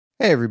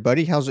Hey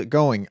everybody, how's it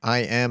going? I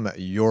am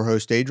your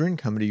host Adrian,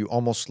 coming to you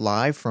almost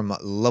live from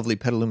lovely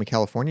Petaluma,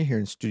 California, here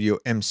in Studio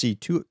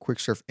MC2 at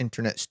QuickSurf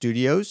Internet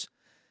Studios.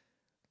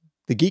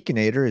 The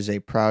Geekinator is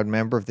a proud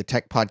member of the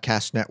Tech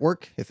Podcast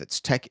Network. If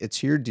it's tech, it's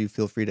here. Do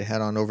feel free to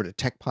head on over to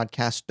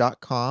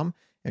techpodcast.com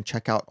and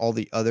check out all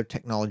the other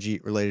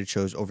technology-related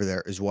shows over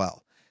there as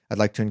well. I'd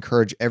like to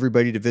encourage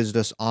everybody to visit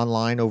us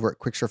online over at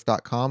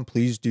quicksurf.com.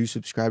 Please do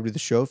subscribe to the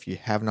show if you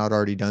have not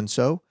already done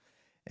so.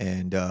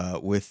 And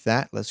with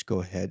that, let's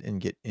go ahead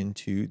and get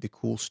into the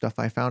cool stuff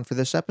I found for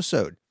this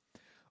episode.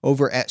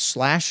 Over at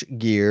Slash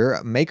Gear,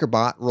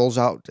 Makerbot rolls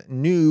out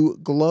new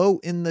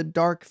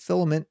glow-in-the-dark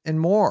filament and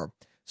more.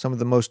 Some of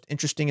the most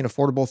interesting and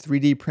affordable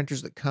 3D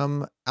printers that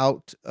come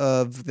out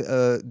of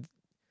the,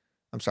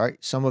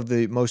 some of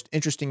the most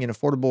interesting and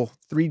affordable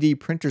 3D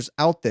printers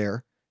out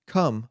there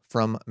come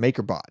from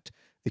Makerbot.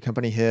 The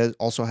company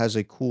also has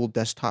a cool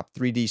desktop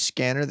 3D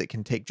scanner that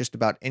can take just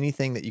about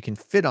anything that you can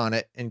fit on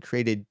it and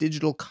create a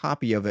digital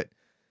copy of it,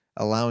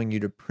 allowing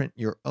you to print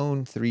your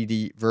own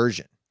 3D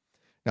version.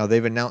 Now,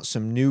 they've announced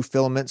some new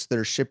filaments that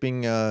are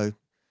shipping,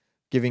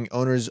 giving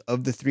owners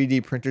of the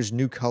 3D printers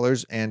new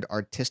colors and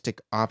artistic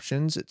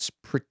options. It's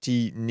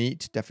pretty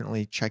neat.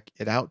 Definitely check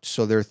it out.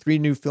 So there are 3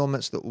 new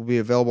filaments that will be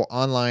available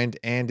online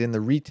and in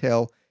the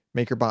retail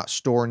Makerbot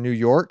store in New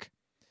York.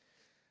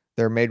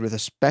 They're made with a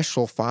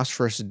special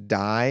phosphorus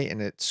dye, and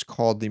it's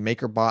called the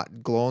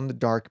Makerbot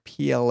Glow-in-the-Dark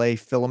PLA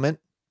filament.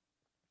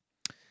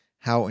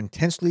 How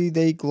intensely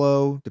they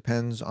glow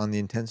depends on the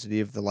intensity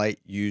of the light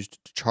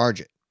used to charge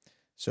it.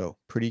 So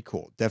pretty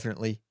cool.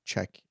 Definitely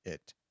check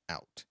it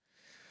out.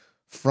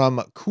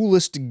 From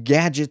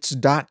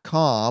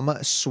coolestgadgets.com,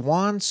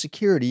 Swann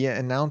Security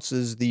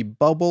announces the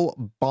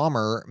Bubble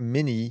Bomber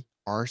Mini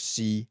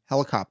RC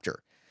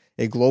helicopter.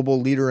 A global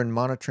leader in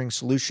monitoring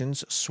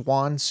solutions,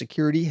 Swann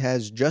Security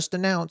has just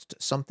announced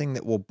something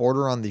that will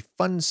border on the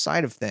fun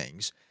side of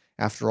things.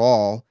 After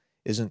all,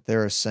 isn't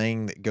there a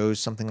saying that goes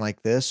something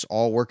like this?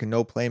 All work and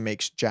no play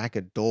makes Jack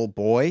a dull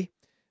boy.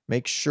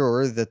 Make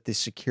sure that the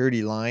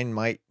security line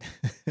might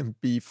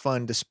be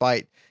fun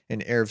despite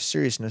an air of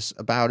seriousness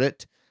about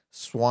it.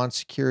 Swann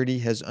Security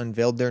has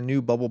unveiled their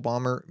new Bubble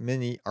Bomber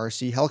Mini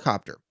RC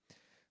helicopter.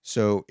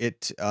 So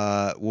it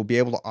will be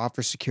able to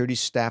offer security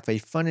staff a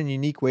fun and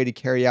unique way to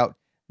carry out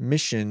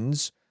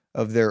missions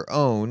of their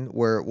own,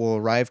 where it will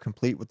arrive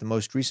complete with the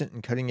most recent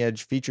and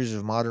cutting-edge features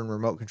of modern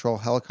remote control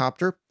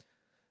helicopter.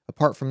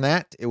 Apart from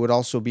that, it would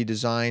also be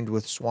designed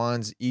with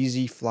Swann's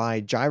Easy Fly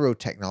gyro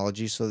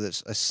technology, so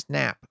that's a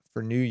snap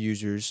for new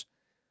users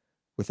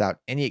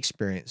without any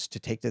experience to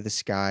take to the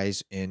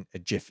skies in a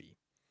jiffy.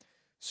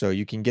 So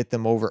you can get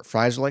them over at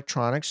Fry's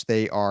Electronics.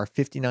 They are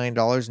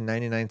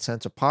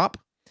 $59.99 a pop.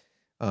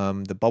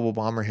 The Bubble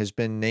Bomber has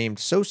been named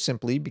so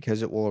simply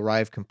because it will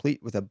arrive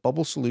complete with a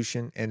bubble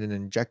solution and an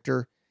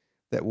injector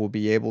that will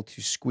be able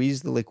to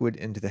squeeze the liquid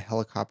into the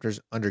helicopter's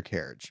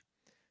undercarriage.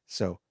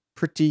 So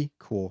pretty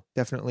cool.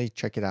 Definitely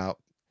check it out,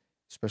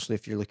 especially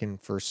if you're looking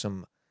for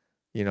some,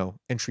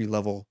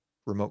 entry-level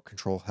remote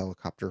control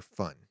helicopter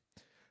fun.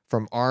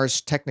 From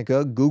Ars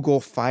Technica, Google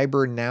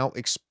Fiber now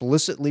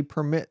explicitly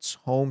permits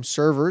home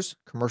servers.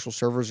 Commercial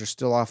servers are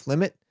still off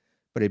limit,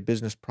 but a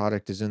business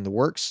product is in the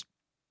works.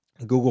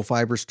 Google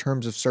Fiber's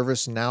terms of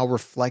service now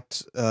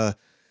reflect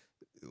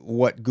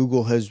what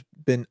Google has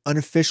been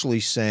unofficially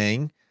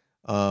saying.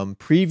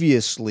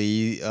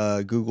 Previously,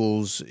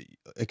 Google's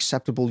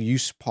acceptable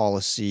use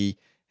policy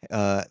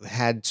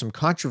had some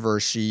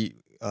controversy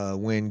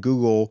when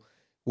Google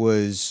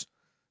was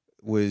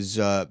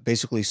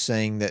basically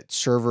saying that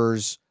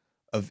servers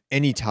of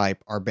any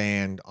type are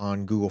banned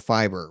on Google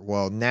Fiber.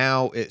 Well,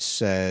 now it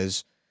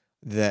says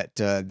that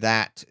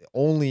that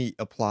only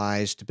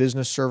applies to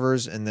business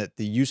servers, and that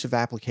the use of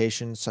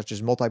applications such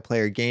as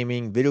multiplayer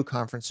gaming, video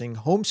conferencing,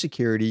 home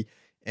security,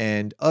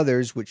 and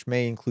others, which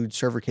may include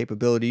server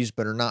capabilities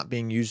but are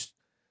being used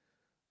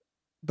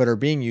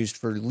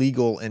for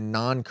legal and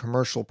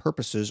non-commercial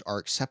purposes, are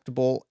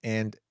acceptable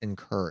and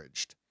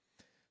encouraged.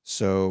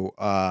 So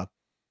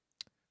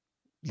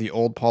the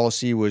old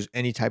policy was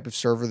any type of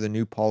server. The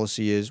new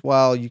policy is,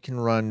 well, you can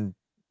run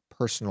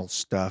personal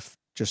stuff.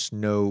 Just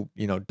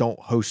don't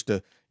host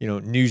a,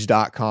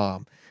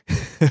 news.com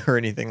or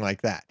anything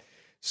like that.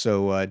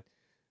 So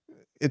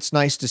it's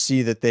nice to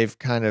see that they've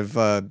kind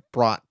of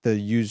brought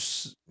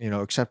the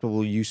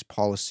acceptable use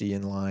policy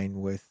in line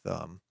with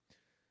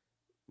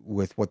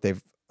what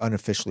they've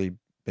unofficially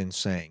been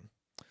saying.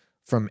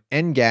 From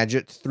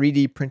Engadget,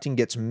 3D printing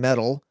gets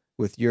metal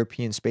with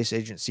European Space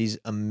Agency's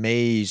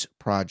AMAZE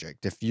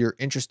project. If you're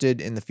interested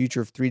in the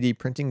future of 3D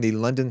printing, the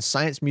London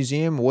Science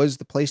Museum was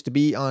the place to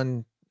be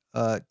on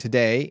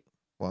today,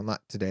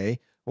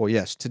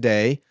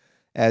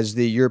 as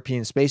the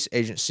European Space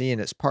Agency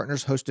and its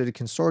partners hosted a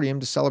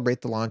consortium to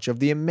celebrate the launch of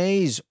the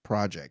AMAZE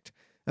project.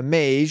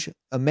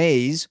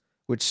 AMAZE,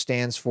 which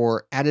stands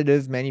for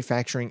Additive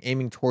Manufacturing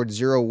Aiming Toward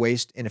Zero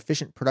Waste and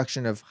Efficient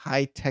Production of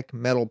High-Tech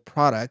Metal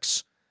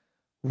Products,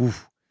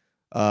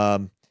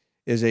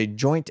 is a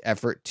joint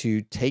effort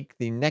to take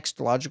the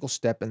next logical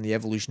step in the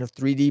evolution of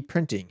 3D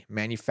printing,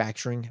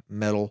 manufacturing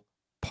metal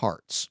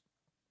parts.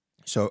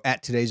 So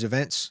at today's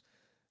event,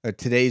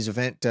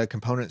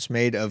 components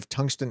made of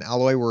tungsten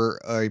alloy were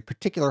a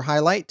particular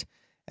highlight,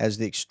 as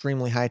the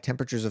extremely high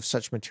temperatures of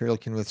such material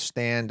can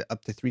withstand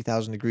up to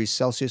 3,000 degrees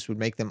Celsius would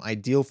make them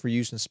ideal for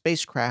use in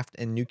spacecraft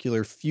and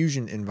nuclear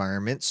fusion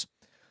environments.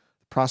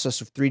 The process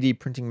of 3D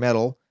printing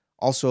metal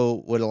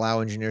also would allow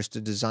engineers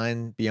to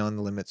design beyond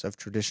the limits of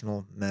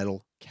traditional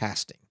metal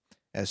casting,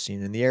 as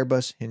seen in the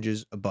Airbus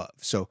hinges above.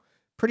 So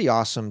pretty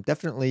awesome.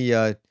 Definitely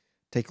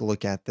take a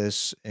look at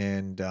this,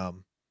 and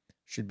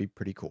should be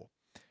pretty cool.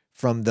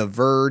 From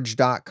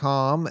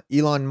TheVerge.com,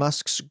 Elon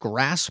Musk's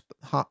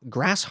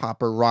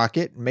Grasshopper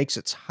rocket makes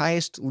its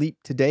highest leap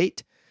to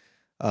date.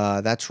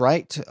 That's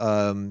right.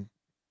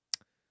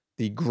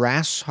 The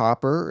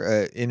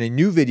Grasshopper, in a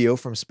new video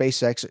from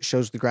SpaceX, it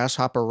shows the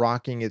Grasshopper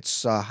rocking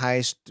its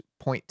highest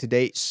point to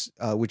date,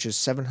 which is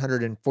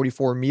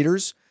 744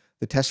 meters.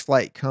 The test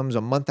flight comes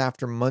a month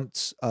after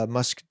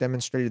Musk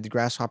demonstrated the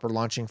Grasshopper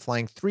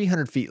flying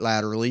 300 feet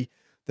laterally,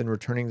 then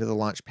returning to the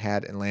launch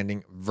pad and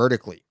landing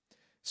vertically.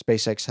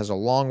 SpaceX has a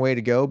long way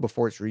to go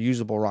before its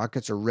reusable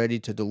rockets are ready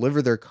to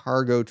deliver their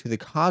cargo to the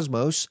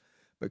cosmos,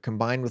 but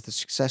combined with the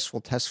successful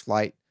test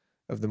flight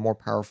of the more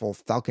powerful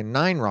Falcon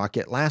 9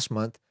 rocket last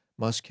month,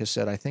 Musk has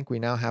said, "I think we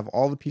now have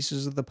all the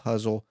pieces of the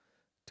puzzle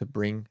to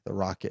bring the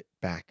rocket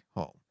back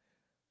home."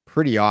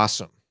 Pretty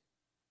awesome.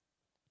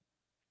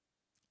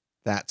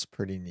 That's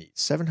pretty neat.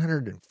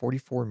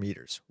 744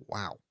 meters.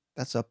 Wow,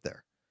 that's up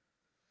there.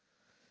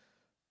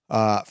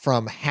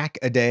 From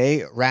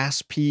Hackaday,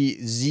 Raspi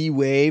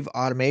Z-Wave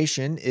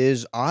automation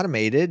is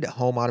automated.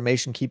 Home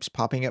automation keeps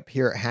popping up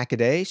here at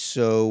Hackaday.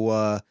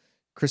 So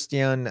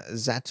Christian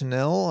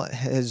Zatunel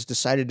has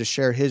decided to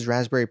share his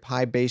Raspberry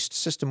Pi-based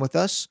system with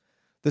us.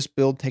 This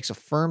build takes a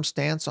firm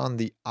stance on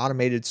the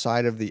automated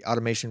side of the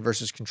automation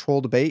versus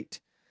control debate.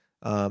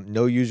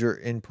 No user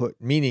input,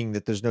 meaning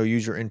that there's no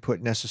user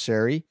input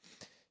necessary.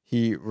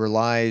 He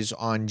relies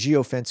on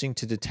geofencing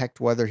to detect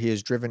whether he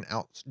is driven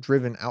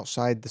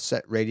outside the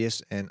set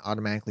radius and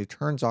automatically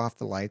turns off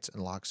the lights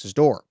and locks his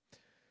door.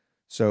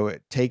 So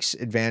it takes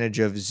advantage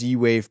of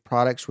Z-Wave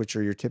products, which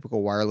are your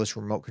typical wireless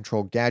remote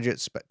control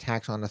gadgets, but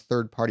tacks on a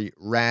third-party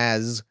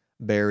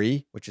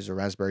Raspberry, which is a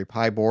Raspberry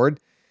Pi board,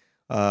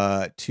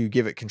 to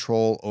give it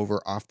control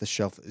over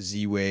off-the-shelf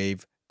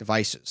Z-Wave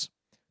devices.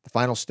 The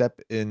final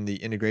step in the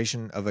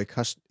integration of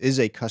is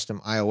a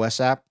custom iOS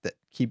app that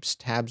keeps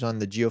tabs on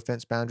the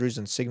geofence boundaries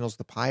and signals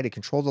the Pi to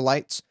control the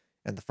lights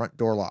and the front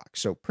door lock.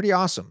 So pretty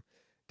awesome.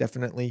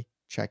 Definitely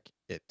check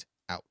it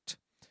out.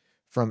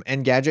 From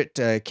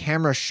Engadget,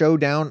 camera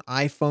showdown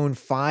iPhone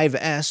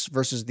 5S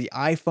versus the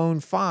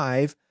iPhone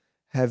 5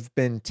 have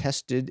been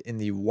tested in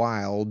the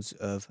wilds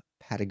of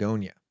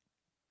Patagonia.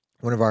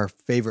 One of our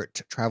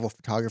favorite travel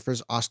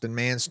photographers, Austin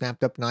Mann,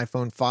 snapped up an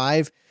iPhone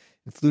 5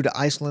 and flew to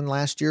Iceland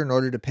last year in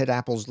order to pit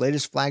Apple's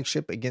latest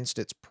flagship against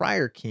its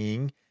prior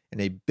king in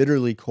a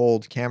bitterly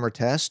cold camera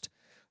test.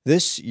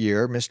 This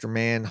year, Mr.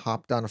 Mann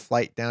hopped on a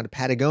flight down to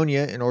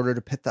Patagonia in order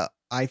to pit the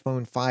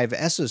iPhone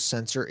 5S's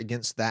sensor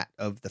against that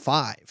of the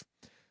 5.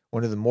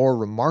 One of the more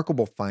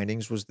remarkable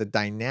findings was the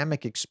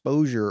dynamic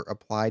exposure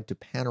applied to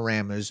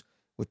panoramas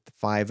with the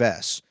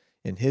 5S.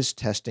 In his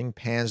testing,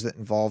 pans that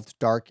involved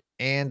dark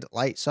and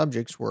light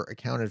subjects were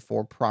accounted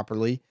for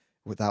properly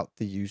without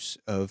the use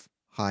of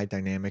high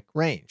dynamic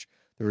range.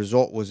 The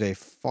result was a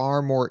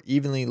far more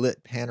evenly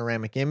lit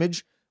panoramic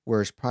image,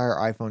 whereas prior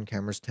iPhone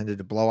cameras tended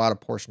to blow out a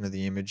portion of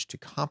the image to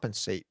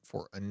compensate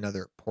for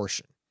another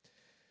portion.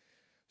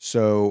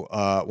 So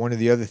one of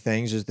the other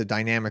things is the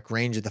dynamic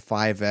range of the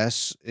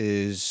 5S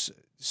is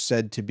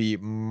said to be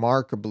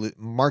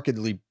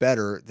markedly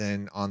better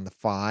than on the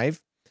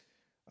 5.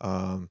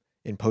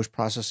 In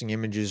post-processing,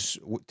 images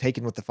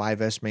taken with the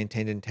 5S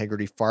maintained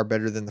integrity far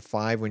better than the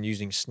 5 when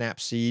using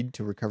Snapseed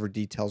to recover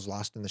details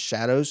lost in the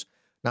shadows.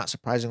 Not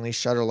surprisingly,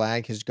 shutter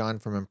lag has gone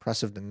from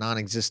impressive to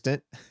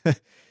non-existent,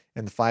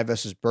 and the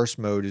 5S's burst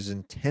mode is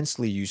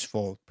intensely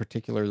useful,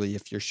 particularly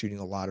if you're shooting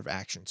a lot of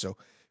action. So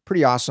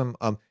pretty awesome.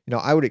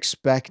 I would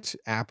expect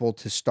Apple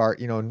to start,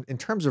 in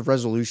terms of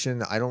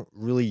resolution, I don't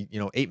really,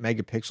 8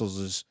 megapixels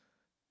is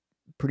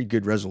pretty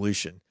good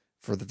resolution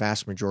for the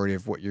vast majority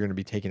of what you're going to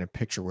be taking a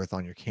picture with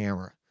on your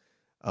camera.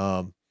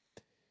 I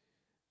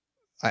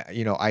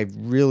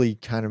really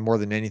kind of more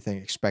than anything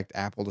expect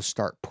Apple to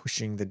start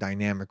pushing the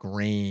dynamic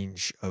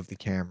range of the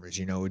cameras.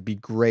 It would be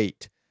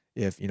great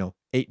if,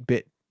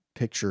 8-bit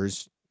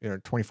pictures,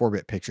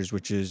 24-bit pictures,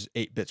 which is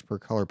 8 bits per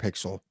color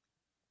pixel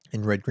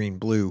in red, green,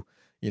 blue,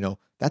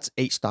 that's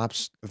 8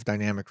 stops of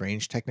dynamic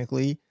range.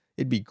 Technically,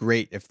 it'd be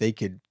great if they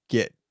could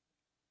get,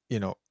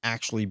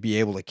 actually be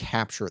able to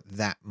capture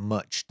that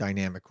much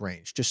dynamic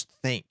range. Just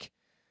think,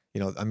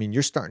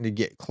 you're starting to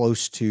get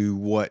close to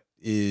what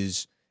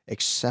is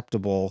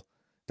acceptable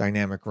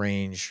dynamic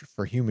range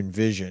for human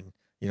vision,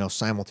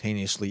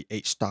 simultaneously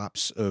 8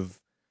 stops of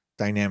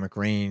dynamic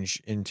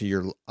range into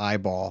your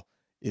eyeball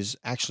is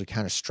actually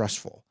kind of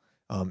stressful.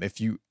 If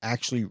you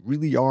actually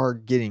really are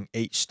getting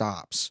 8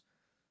 stops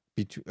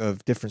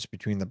of difference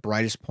between the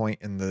brightest point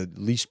and the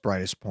least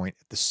brightest point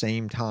at the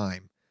same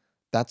time,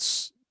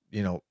 that's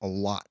a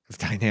lot of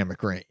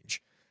dynamic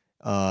range.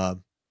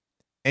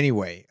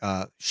 Anyway,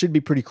 should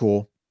be pretty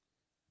cool.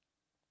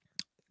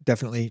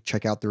 Definitely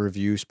check out the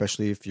review,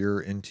 especially if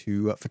you're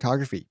into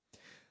photography.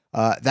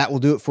 That will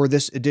do it for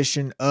this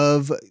edition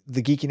of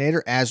the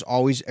Geekinator. As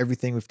always,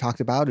 everything we've talked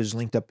about is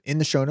linked up in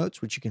the show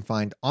notes, which you can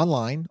find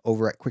online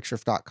over at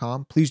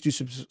quicksurf.com. Please do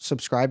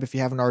subscribe if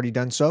you haven't already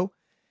done so.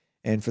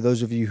 And for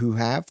those of you who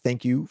have,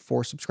 thank you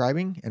for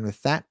subscribing. And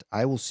with that,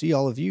 I will see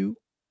all of you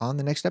on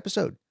the next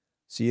episode.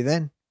 See you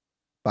then.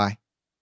 Bye.